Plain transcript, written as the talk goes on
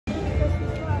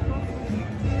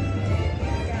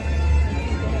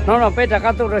No, better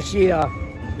got to the sea.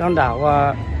 Don't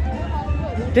know.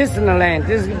 Disneyland.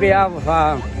 This will be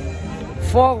our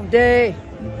fourth day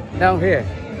down here.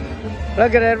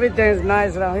 Look at everything is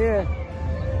nice down here.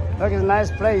 Look, it's a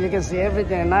nice place. You can see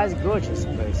everything. Nice, gorgeous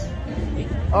place.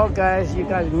 Oh, guys, you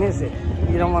guys miss it.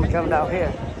 You don't want to come down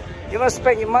here. You want to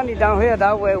spend your money down here.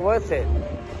 That way, worth it.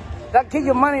 Don't keep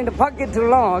your money in the pocket too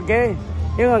long, okay?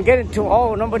 You're going to get it too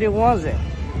old. Nobody wants it.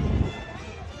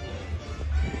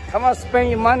 Come on, spend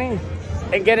your money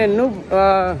and get a new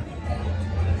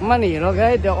money,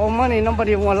 okay? The old money,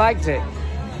 nobody won't like it.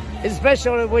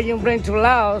 Especially when you bring to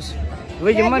Laos,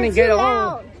 when your money get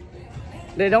old,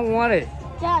 they don't want it.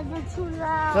 Dad, you're too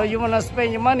loud. So you want to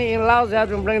spend your money in Laos, you have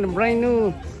to bring the brand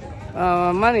new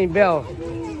money bill.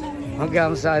 Okay,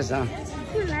 I'm sorry, son.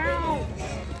 Too loud.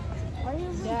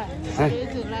 Huh?